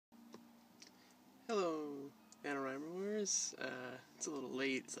listeners. It's a little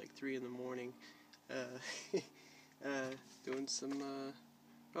late. It's like 3 in the morning. Doing some,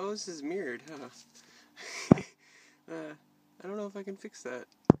 oh, this is mirrored, huh? I don't know if I can fix that.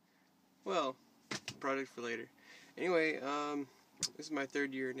 Well, project for later. Anyway, this is my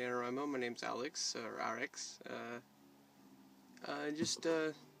 3rd year at NaNoWriMo. My name's Alex, or RX. Just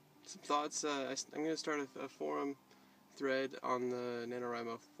some thoughts. I'm going to start a forum thread on the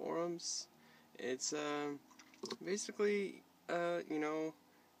NaNoWriMo forums. It's basically, you know,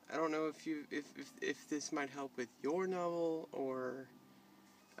 I don't know if this might help with your novel, or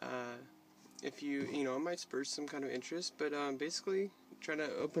if you know, it might spur some kind of interest. But basically, trying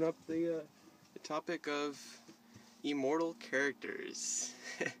to open up the topic of immortal characters.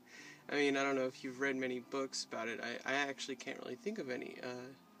 I mean, I don't know if you've read many books about it. I actually can't really think of any.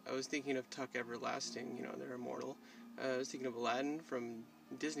 I was thinking of Tuck Everlasting, you know, they're immortal. I was thinking of Aladdin from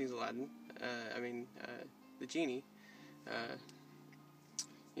Disney's Aladdin. The genie.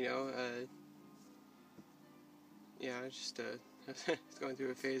 Yeah, I just I was going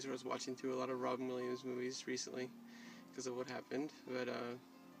through a phase where I was watching through a lot of Robin Williams movies recently because of what happened. But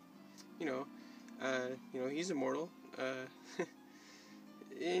he's immortal.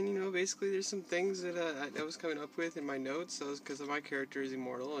 And, you know, basically there's some things that I was coming up with in my notes, because my character is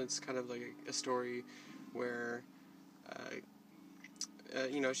immortal. It's kind of like a story where,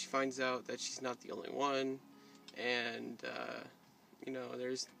 she finds out that she's not the only one, and,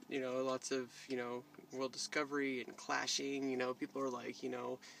 there's, lots of, world discovery and clashing. People are like,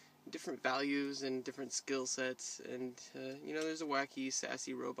 different values and different skill sets, and, there's a wacky,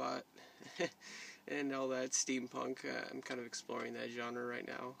 sassy robot, and all that steampunk. I'm kind of exploring that genre right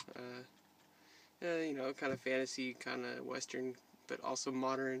now. Kind of fantasy, kind of Western, but also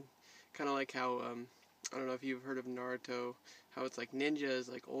modern. Kind of like how, I don't know if you've heard of Naruto, how it's like ninja is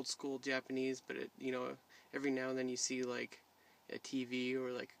like old school Japanese, but it, every now and then you see like a TV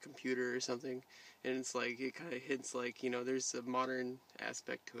or like a computer or something, and it's like, it kind of hints like, there's a modern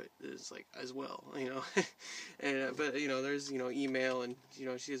aspect to it. There's like, as well, and, but, there's, email, and,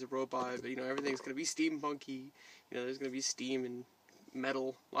 she is a robot, but, everything's going to be steampunky. There's going to be steam and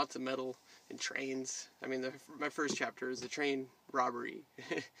metal, lots of metal, and trains. I mean, my first chapter is a train robbery,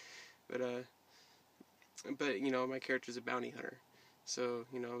 but, my character's a bounty hunter. So,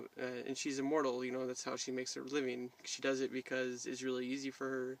 and she's immortal, that's how she makes her living. She does it because it's really easy for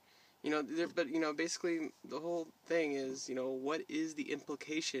her. Basically the whole thing is, what is the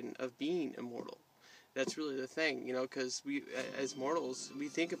implication of being immortal? That's really the thing, because we, as mortals, we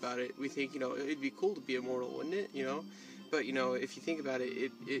think about it. We think, it'd be cool to be immortal, wouldn't it? But, if you think about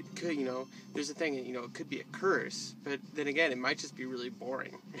it, it could, there's a thing, it could be a curse, but then again, it might just be really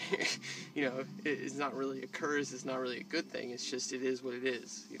boring. It's not really a curse, it's not really a good thing, it's just, it is what it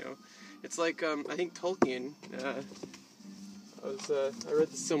is, It's like, I think Tolkien, I read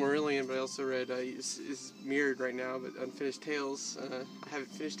the Silmarillion, but I also read, is mirrored right now, but Unfinished Tales. I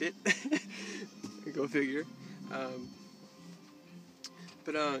haven't finished it. Go figure.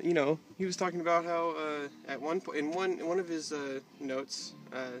 But he was talking about how, at one point, in one of his, notes,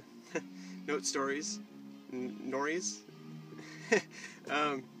 note stories, Norries,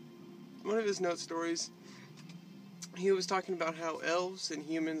 one of his note stories, he was talking about how elves and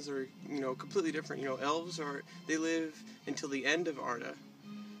humans are, completely different. Elves they live until the end of Arda,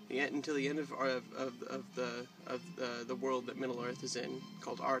 until the end of the world that Middle Earth is in,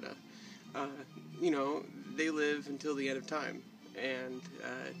 called Arda. They live until the end of time, and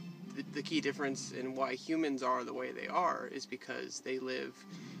the key difference in why humans are the way they are is because they live.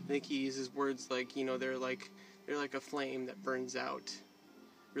 I think he uses words like, they're like a flame that burns out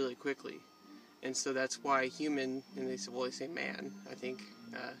really quickly. And so that's why human, and they say man, I think,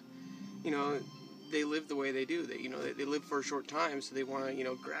 they live the way they do. They live for a short time, so they want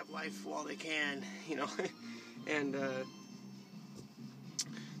to, grab life while they can, and,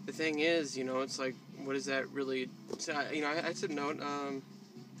 the thing is, it's like, what is that really, so, I had some note,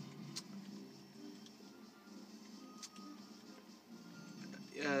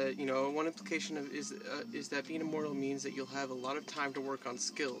 one implication is that being immortal means that you'll have a lot of time to work on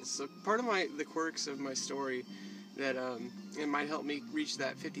skills. So part of the quirks of my story that it might help me reach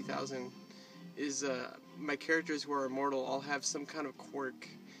that 50,000 is my characters who are immortal all have some kind of quirk.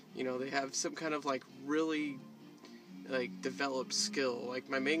 They have some kind of like really like developed skill. Like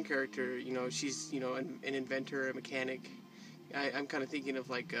my main character, she's an inventor, a mechanic. I'm kind of thinking of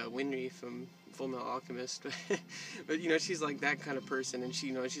like Winry from Full Metal Alchemist, but she's like that kind of person, and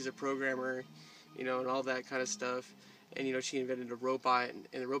she's a programmer, and all that kind of stuff, and she invented a robot,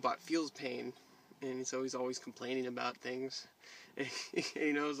 and the robot feels pain, and so he's always complaining about things,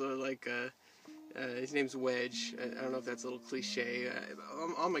 so like His name's Wedge. I don't know if that's a little cliche.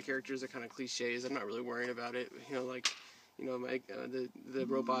 All my characters are kind of cliches. I'm not really worrying about it. My the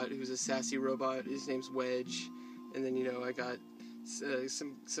robot who's a sassy robot. His name's Wedge, and then I got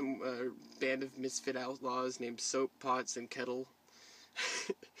some band of misfit outlaws named Soap, Pots, and Kettle,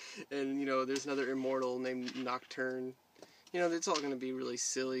 and there's another immortal named Nocturne. It's all going to be really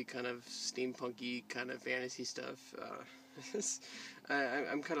silly, kind of steampunky, kind of fantasy stuff.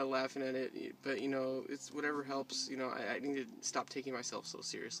 I'm kind of laughing at it, but it's whatever helps. I need to stop taking myself so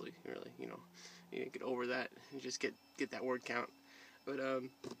seriously. Really, need to get over that and just get that word count. But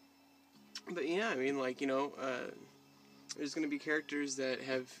yeah, I mean, there's going to be characters that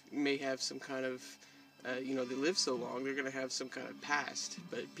may have some kind of they live so long, they're going to have some kind of past.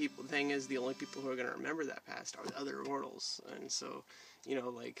 But the thing is, the only people who are going to remember that past are the other immortals. And so,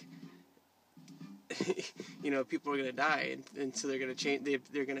 people are going to die, and so they're going to change.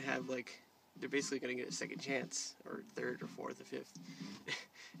 They're going to have they're basically going to get a second chance, or third, or fourth, or fifth.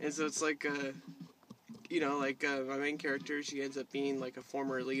 And so it's my main character, she ends up being a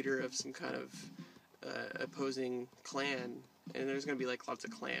former leader of some kind of opposing clan, and there's going to be lots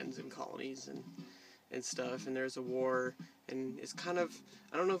of clans and colonies and stuff, and there's a war, and it's kind of,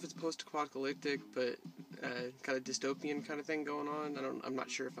 I don't know if it's post-apocalyptic, but kind of dystopian kind of thing going on. I'm not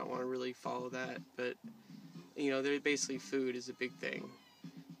sure if I want to really follow that, but they're basically, food is a big thing,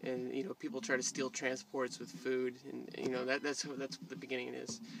 and people try to steal transports with food, and that's what the beginning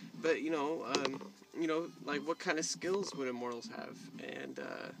is. But what kind of skills would immortals have? And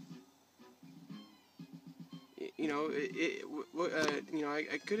I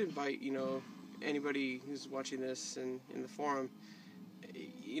could invite anybody who's watching this and in the forum,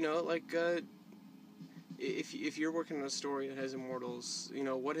 if you're working on a story that has immortals,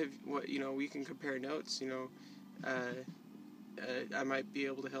 we can compare notes. I might be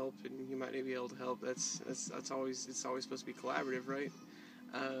able to help, and you might be able to help. It's always supposed to be collaborative, right?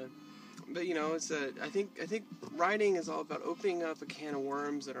 But I think writing is all about opening up a can of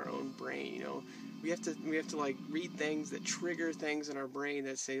worms in our own brain. We have to read things that trigger things in our brain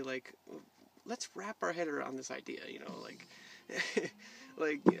that say let's wrap our head around this idea.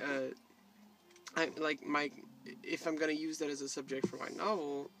 If I'm going to use that as a subject for my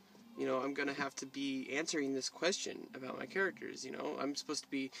novel, I'm going to have to be answering this question about my characters. I'm supposed to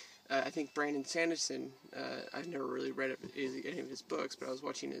be, I think Brandon Sanderson, I've never really read any of his books, but I was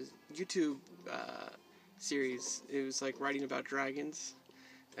watching his YouTube series. It was writing about dragons.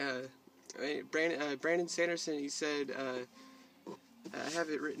 Brandon Sanderson, he said, I have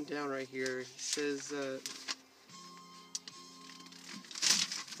it written down right here. He says,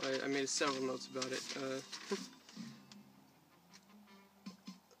 I made several notes about it.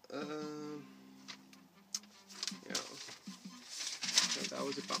 That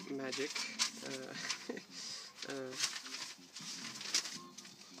was about magic.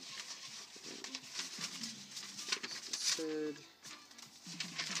 Said,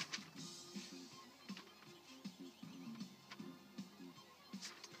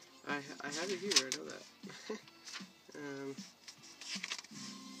 I have it here, I know that.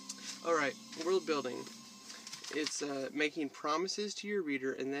 Alright, world building. It's making promises to your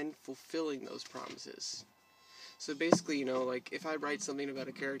reader and then fulfilling those promises. So basically, if I write something about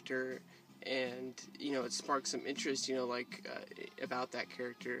a character and, it sparks some interest, about that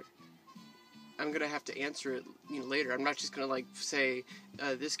character, I'm going to have to answer it, later. I'm not just going to, say,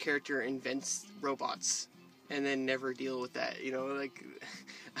 this character invents robots and then never deal with that,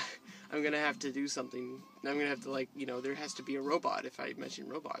 I'm going to have to do something. I'm going to have to, there has to be a robot if I mention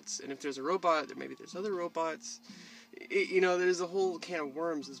robots. And if there's a robot, maybe there's other robots. There's a whole can of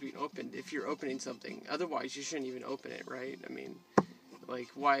worms that's being opened if you're opening something. Otherwise, you shouldn't even open it, right? I mean,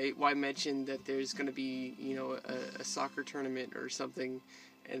 why mention that there's going to be, a soccer tournament or something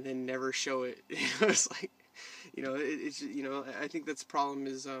and then never show it? It's I think that's the problem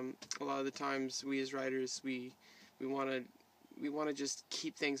is, a lot of the times we as writers, we want to just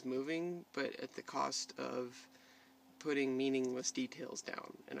keep things moving, but at the cost of putting meaningless details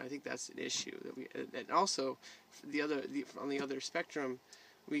down, and I think that's an issue that and also on the other spectrum,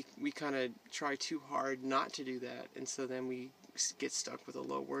 we kind of try too hard not to do that, and so then we get stuck with a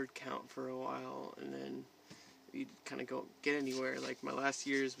low word count for a while, and then you kind of don't get anywhere. My last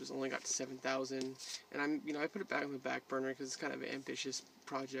year's was only got to 7,000, and I put it back on the back burner because it's kind of an ambitious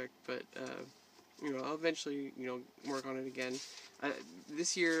project, but I'll eventually, work on it again.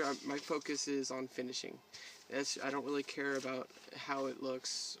 This year, my focus is on finishing. I don't really care about how it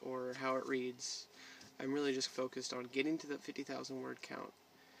looks or how it reads. I'm really just focused on getting to the 50,000 word count.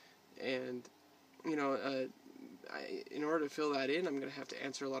 And, in order to fill that in, I'm going to have to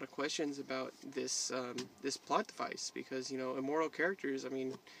answer a lot of questions about this this plot device, because, you know, immortal characters, I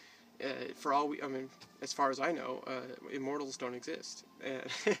mean, as far as I know, immortals don't exist.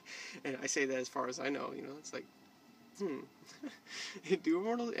 And I say that as far as I know, you know, it's like, do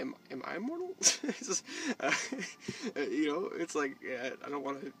immortals, am I immortal? You know, it's like, I don't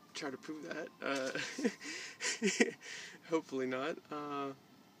want to try to prove that. Hopefully not.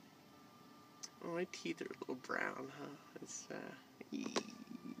 Oh, my teeth are a little brown, huh? It's,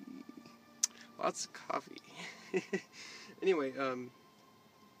 lots of coffee. Anyway,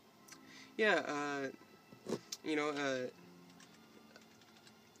 yeah, you know,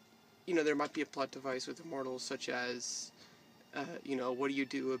 there might be a plot device with immortals, such as, you know, what do you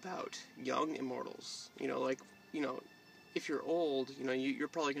do about young immortals? You know, like, you know, if you're old, you know, you're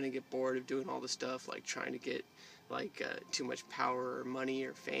probably going to get bored of doing all the stuff, like trying to get, like, too much power or money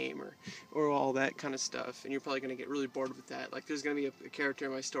or fame or all that kind of stuff, and you're probably going to get really bored with that. Like, there's going to be a character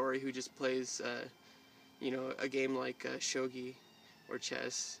in my story who just plays, you know, a game like shogi or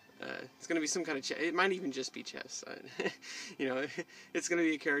chess. It's going to be some kind of chess. It might even just be chess. You know, it's going to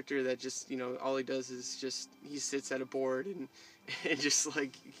be a character that just, you know, all he does is just, he sits at a board and just,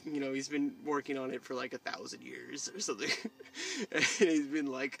 like, you know, he's been working on it for like 1,000 years or something. And he's been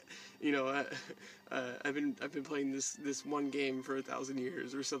like, you know, I've been playing this one game for 1,000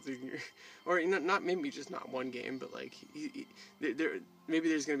 years or something, or you know, not maybe just not one game, but like maybe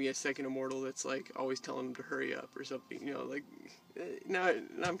there's going to be a second immortal that's like always telling him to hurry up or something, you know, like. Now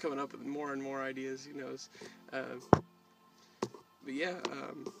I'm coming up with more and more ideas, who knows. But yeah,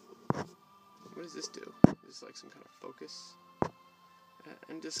 what does this do? Is this like some kind of focus?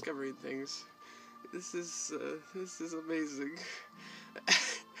 And discovering things. This is amazing.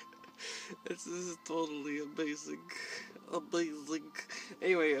 This is totally amazing. Amazing.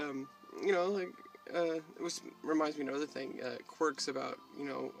 Anyway, you know, like, it reminds me of another thing, quirks about, you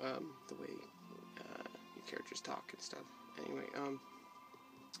know, the way your characters talk and stuff. Anyway,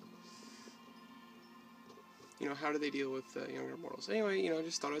 you know, how do they deal with younger immortals? Anyway, you know,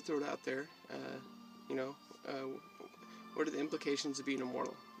 just thought I'd throw it out there. You know, what are the implications of being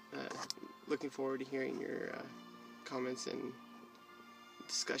immortal? Looking forward to hearing your comments and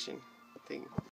discussion thing.